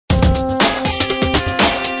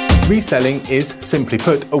Reselling is, simply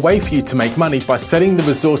put, a way for you to make money by selling the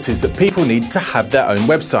resources that people need to have their own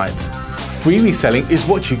websites. Free reselling is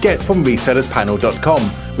what you get from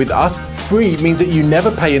resellerspanel.com. With us, free means that you never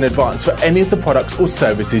pay in advance for any of the products or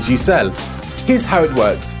services you sell. Here's how it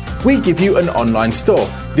works. We give you an online store.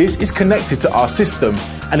 This is connected to our system,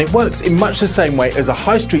 and it works in much the same way as a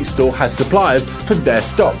high street store has suppliers for their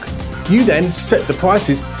stock. You then set the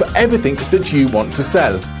prices for everything that you want to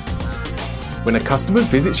sell. When a customer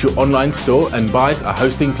visits your online store and buys a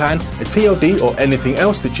hosting plan, a TLD or anything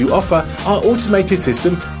else that you offer, our automated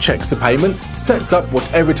system checks the payment, sets up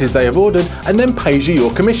whatever it is they have ordered, and then pays you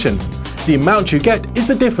your commission. The amount you get is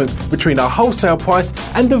the difference between our wholesale price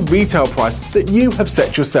and the retail price that you have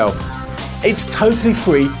set yourself. It's totally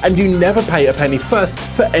free and you never pay a penny first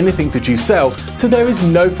for anything that you sell, so there is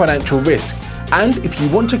no financial risk. And if you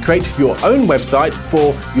want to create your own website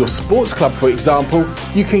for your sports club, for example,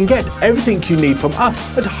 you can get everything you need from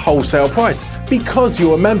us at wholesale price because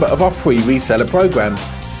you're a member of our free reseller program.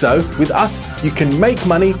 So with us, you can make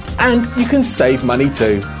money and you can save money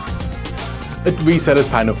too. At Resellers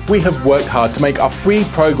Panel, we have worked hard to make our free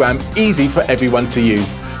program easy for everyone to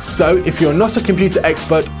use. So if you're not a computer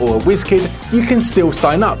expert or a whiz kid, you can still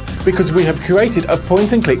sign up because we have created a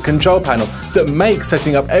point-and-click control panel that makes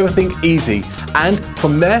setting up everything easy. And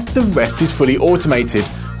from there, the rest is fully automated.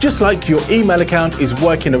 Just like your email account is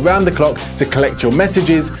working around the clock to collect your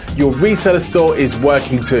messages, your reseller store is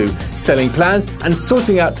working too, selling plans and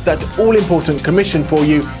sorting out that all-important commission for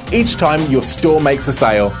you each time your store makes a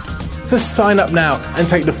sale. So sign up now and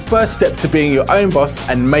take the first step to being your own boss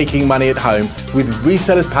and making money at home with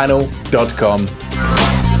resellerspanel.com.